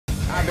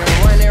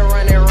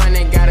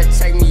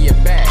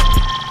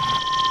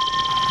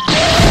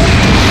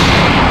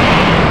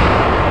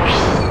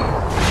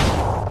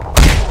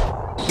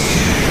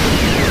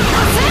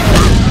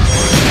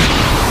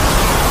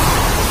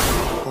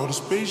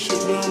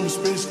I'm a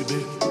space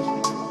cadet.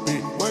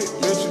 Big white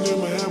legend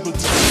in my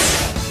habitat.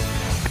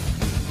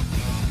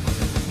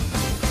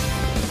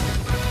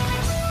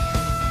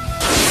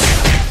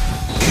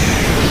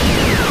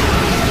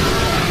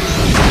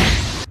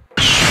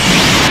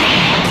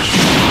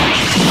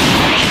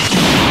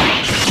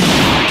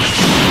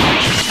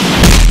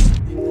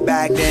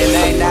 Back then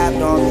they napped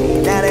on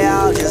me, now they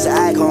all just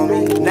act on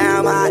me.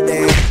 Now my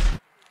day.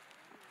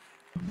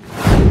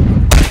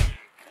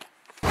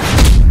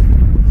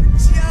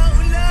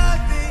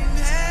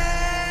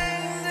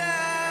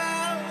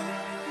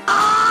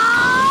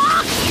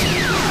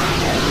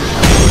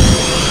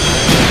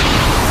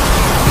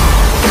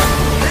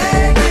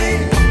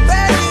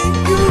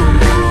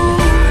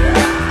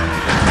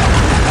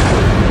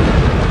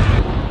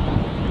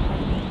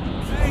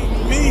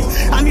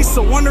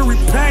 Someone to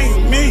repay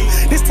me.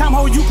 This time,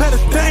 ho, you better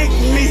thank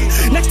me.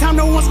 Next time,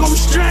 no one's gonna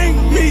restrain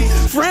me,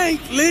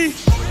 frankly.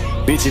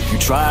 Bitch, if you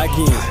try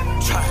again,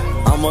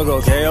 I'ma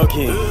go KO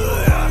King.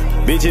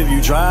 Bitch, if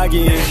you try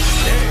again,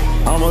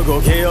 I'ma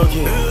go KO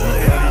King.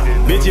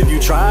 Bitch, if you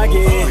try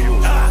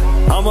again,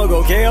 I'ma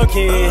go KO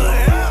King.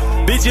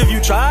 Bitch, if you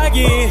try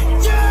again,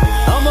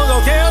 I'ma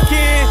go KO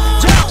King.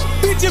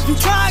 Bitch, if you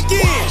try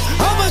again,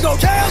 I'ma go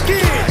KO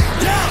King.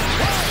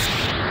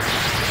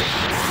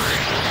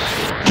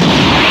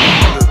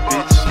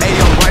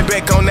 Right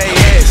back on they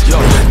ass, yo.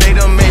 They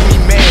done made me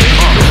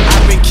mad.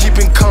 I've been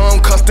keeping calm,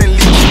 constantly.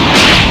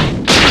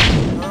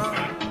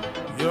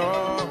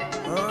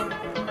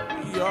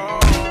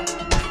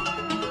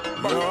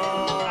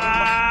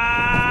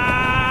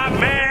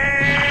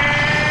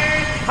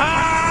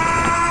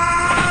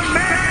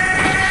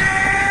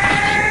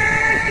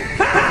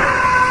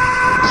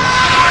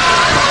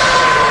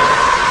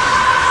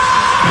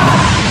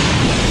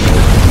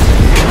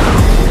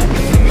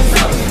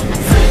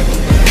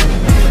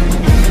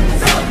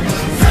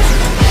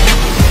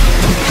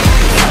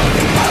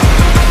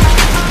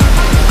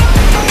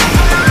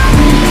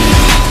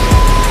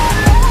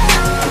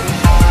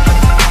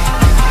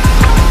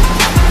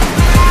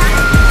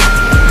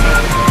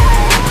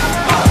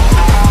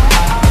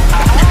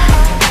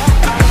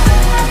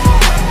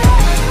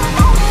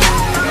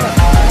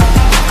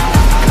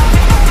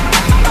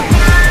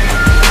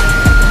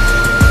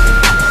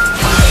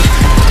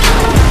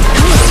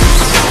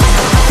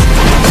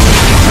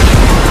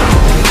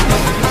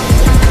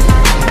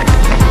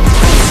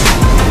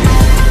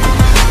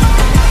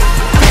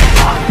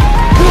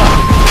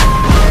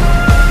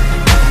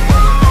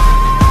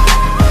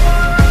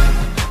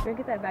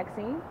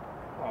 Vaccine?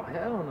 Oh,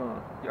 hell no.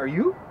 Are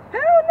you?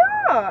 Hell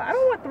no! I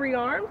don't want 3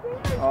 arms.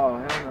 Oh,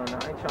 hell no. I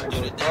ain't trying to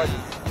go to parties.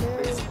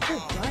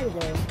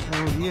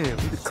 Hell yeah, where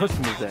the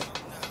customers at?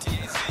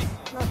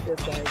 Not this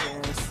guy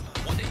again.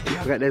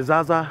 Y'all got that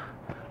Zaza?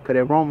 Cause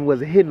that Roman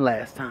wasn't hidden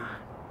last time.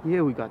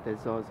 Yeah, we got that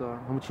Zaza.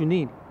 How much you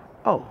need?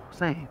 Oh,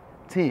 same.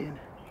 10.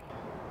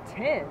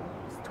 10?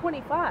 It's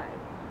 25.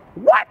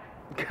 What?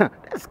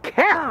 That's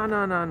cap.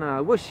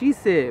 No. What she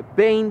said,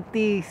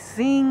 25.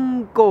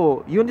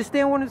 You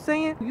understand what I'm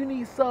saying? You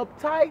need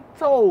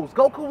subtitles.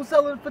 Goku was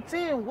selling it for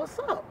 10. What's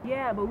up?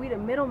 Yeah, but we the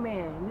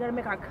middleman. We gotta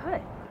make our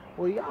cut.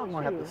 Well, y'all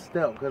gonna have to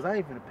step, cause I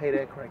ain't finna pay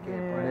that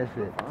crackhead price.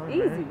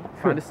 Easy.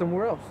 Find it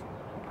somewhere else.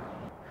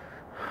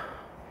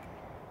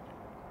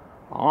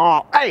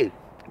 Oh, hey.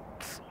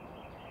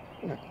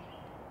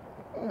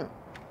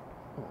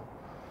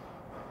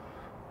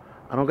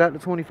 I don't got the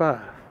 25,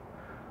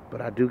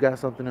 but I do got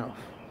something else.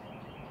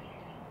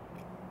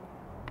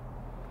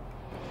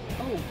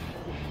 Oh,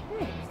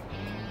 thanks.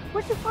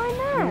 Where'd you find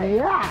that?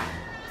 Yeah.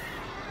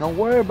 Don't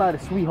worry about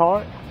it,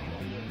 sweetheart.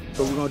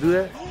 So we're gonna do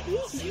that?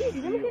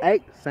 Easy. Let me get... Hey,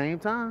 same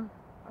time.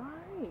 All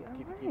right.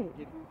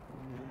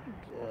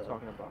 What I'm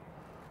talking about.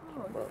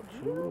 About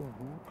you,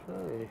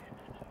 okay.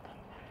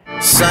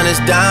 Sun is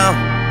down,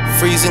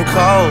 freezing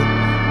cold.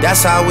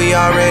 That's how we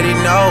already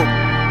know.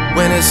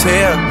 When it's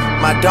here,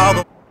 my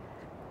dog.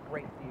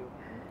 Great view.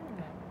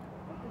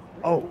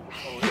 Oh,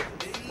 shit.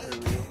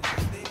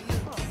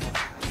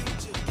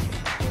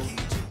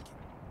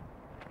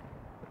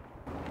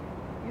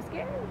 You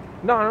scared?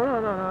 No,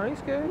 I ain't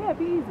scared. Yeah,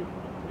 be easy.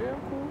 Yeah, I'm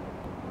cool.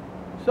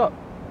 What's up?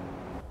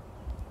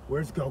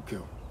 Where's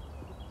Goku?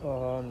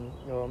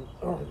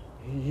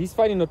 He's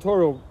fighting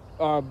Notoro,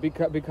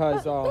 because Man,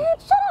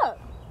 shut up!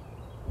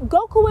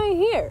 Goku ain't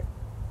here.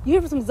 You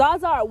here for some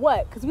Zaza or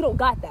what? Because we don't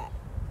got that.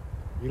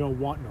 You don't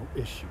want no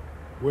issue.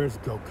 Where's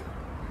Goku?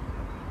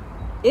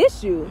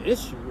 Issue?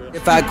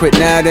 If I quit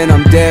now, then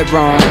I'm dead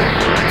wrong.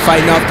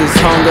 Fighting off this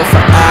hunger for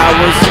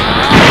hours.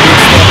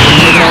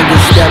 Nigga don't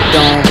get stepped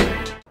on.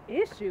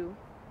 Issue?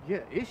 yeah,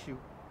 issue.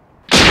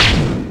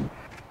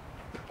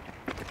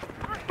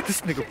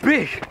 This nigga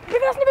big. Nigga,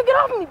 this nigga get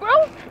off of me,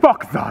 bro.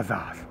 Fuck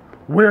Zazas.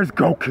 Where's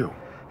Goku?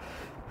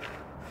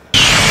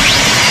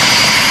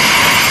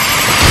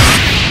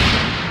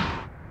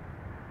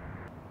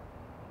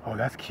 Oh,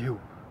 that's cute.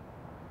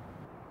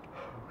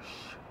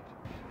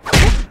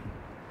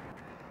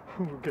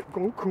 Get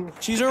Goku.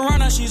 She's a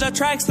runner, she's a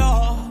track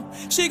star.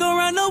 She gon'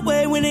 run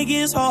away when it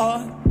gets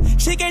hard.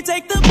 She can't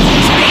take the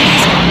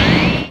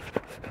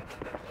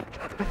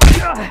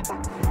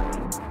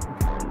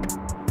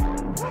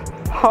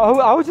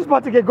I was just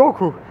about to get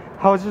Goku.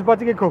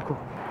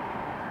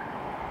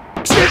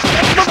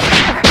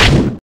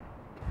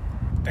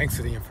 Thanks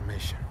for the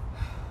information.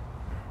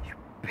 You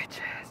bitch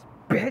ass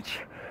bitch.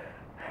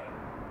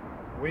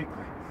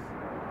 Weakling.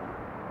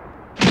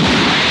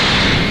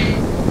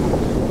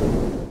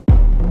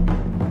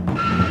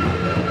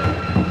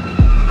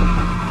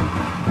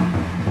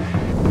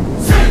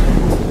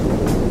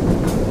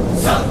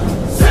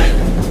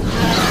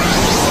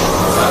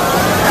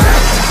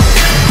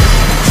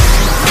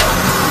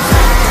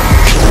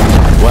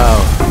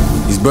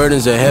 Wow, these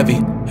burdens are heavy,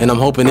 and I'm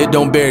hoping it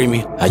don't bury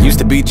me. I used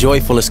to be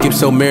joyful and skip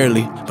so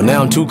merrily, but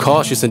now I'm too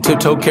cautious and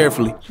tiptoe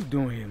carefully. What you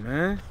doing here,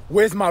 man?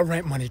 Where's my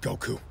rent money,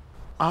 Goku?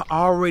 I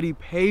already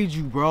paid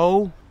you,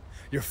 bro.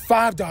 You're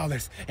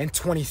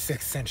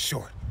 $5.26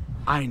 short.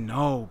 I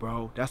know,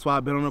 bro. That's why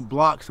I've been on the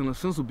block selling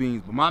sensu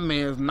beans. But my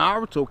man's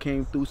Naruto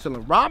came through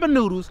selling ramen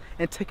noodles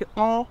and taking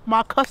all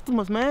my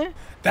customers, man.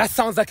 That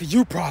sounds like a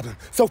you problem.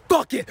 So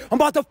fuck it. I'm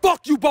about to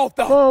fuck you both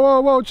up.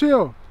 Whoa,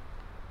 chill.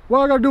 What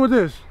I gotta do with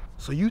this?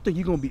 So you think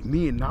you gonna beat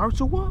me and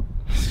Naruto up?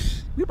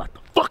 We about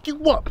to fuck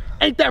you up.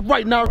 Ain't that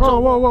right,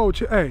 Naruto? Whoa,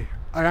 chill. Hey,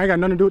 I ain't got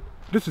nothing to do with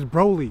this. Is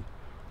Broly.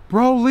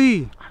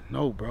 Broly. I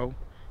know, bro.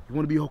 You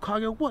wanna be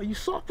Hokage or what? You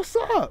soft? What's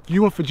up?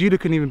 You and Vegeta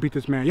couldn't even beat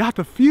this man. You have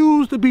to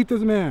fuse to beat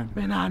this man.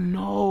 Man, I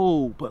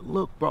know. But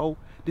look, bro,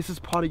 this is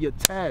part of your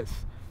test.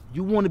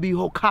 You wanna be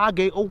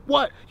Hokage or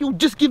what? You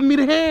just giving me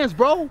the hands,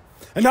 bro.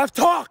 Enough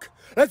talk.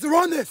 Let's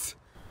run this.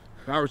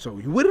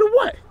 Naruto, you with it or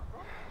what?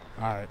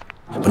 All right.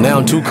 But now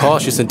I'm too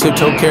cautious and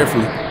tiptoe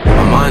carefully.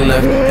 My mind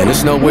left, and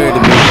it's nowhere to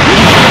be.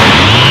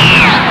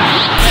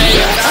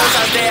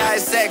 Hey,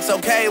 sex,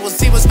 okay? We'll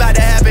see what's about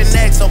to happen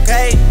next,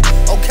 okay?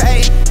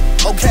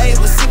 Okay,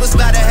 we'll see what's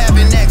about to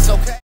happen next,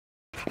 okay?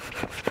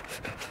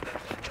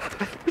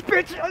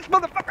 Bitch, ass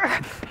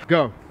motherfucker.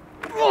 Go.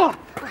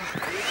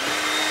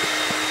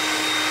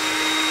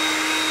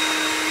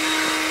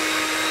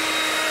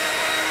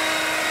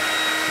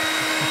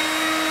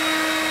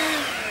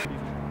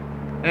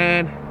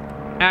 And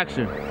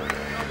action.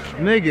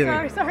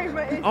 Nigga. Sorry,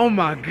 but it, oh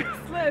my god. It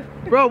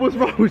slipped. Bro, what's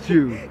wrong with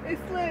you? It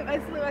slipped, I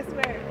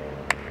swear.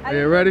 Are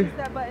you ready?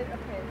 That button.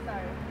 Okay,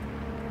 sorry.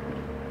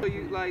 So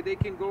you, like, they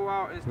can go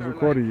out and start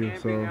recording like, you,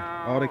 so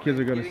all the kids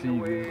are gonna see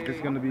you. It's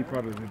gonna be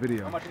part of the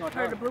video.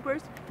 Heard the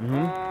bloopers?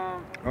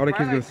 All the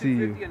kids gonna see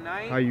you,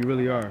 how you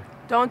really are.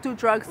 Don't do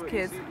drugs,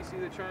 kids. You see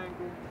the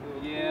triangle?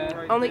 Yeah.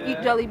 Right Only there.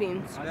 eat jelly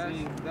beans.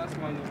 That's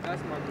my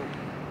goal.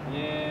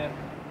 Yeah.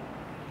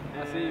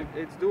 I see.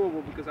 It's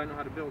doable because I know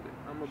how to build it.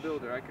 I'm a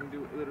builder. I can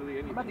do literally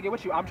anything. I'm about to get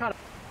with you. I'm trying to.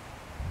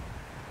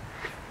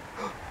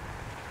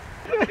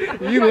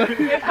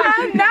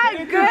 I'm not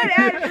good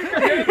at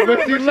it.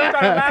 But you laughed.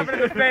 started laughing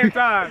at the same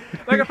time.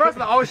 Like at first,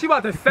 oh, she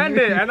about to send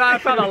it, and I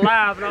started to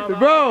laugh. And I was like,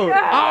 bro,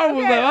 I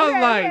was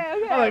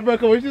like, bro,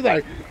 come on. She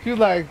was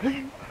like,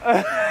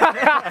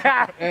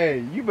 hey,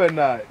 you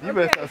better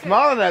stop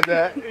smiling at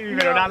that. you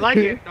better not like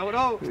it.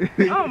 No.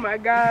 Oh my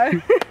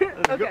god.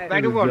 Okay.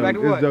 Back and forth.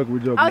 We're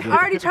joking. I was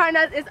already trying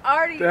not. It's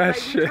already That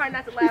like shit. you trying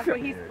not to laugh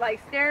when he's like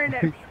staring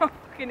at me.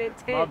 Fucking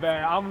intense. My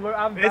bad.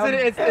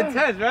 It's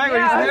intense, right? Yeah,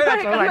 When you stare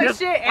at I'm like, this,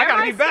 shit, I gotta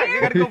am be back. scared?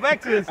 You gotta go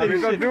back to this.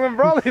 You're doing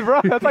Broly,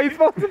 bro. That's how you're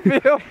supposed to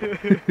feel.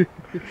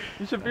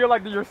 You should feel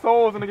like your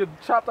soul's gonna get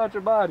chopped out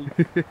your body.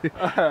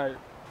 All right.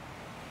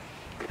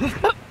 This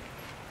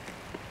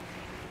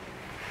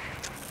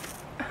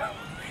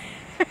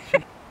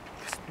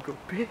nigga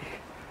big.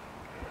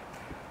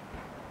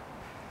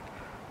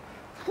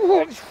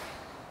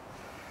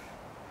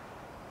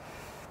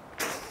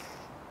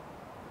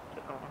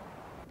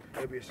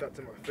 Maybe a shot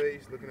to my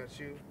face, looking at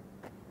you.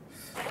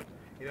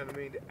 You know what I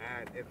mean? To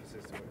add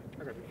emphasis to it.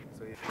 I got you.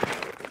 So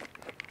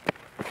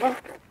yeah.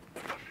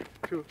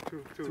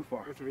 Too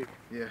far.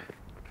 Yeah.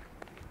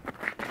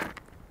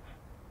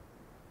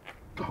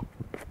 Go.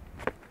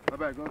 My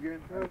bad. Go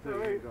again. I didn't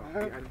tell you. Go. Yeah,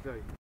 I didn't tell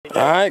you.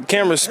 All right,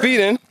 camera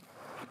speeding.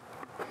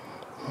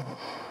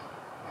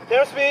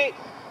 Camera speed.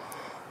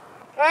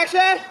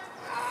 Action.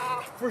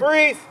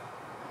 Freeze.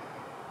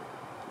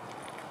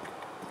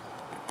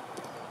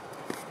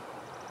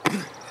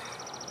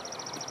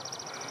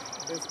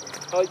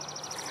 No.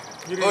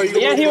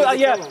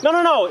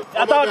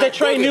 I thought that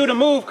Trey knew to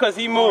move because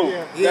he moved.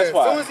 That's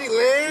why. As soon as he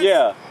lands,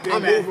 Yeah.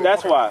 I'm moving.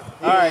 That's why.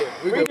 All right.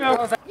 We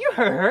go. You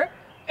heard?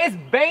 It's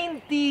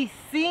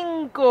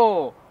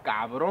 25,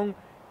 cabrón.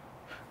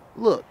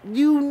 Look,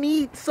 you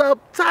need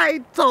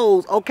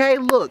subtitles, okay?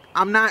 Look,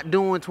 I'm not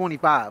doing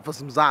 25 for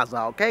some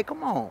Zaza, okay?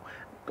 Come on,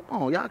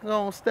 y'all can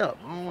go on step.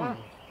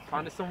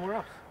 Find it somewhere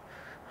else.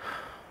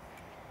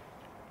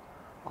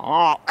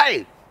 Oh,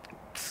 hey,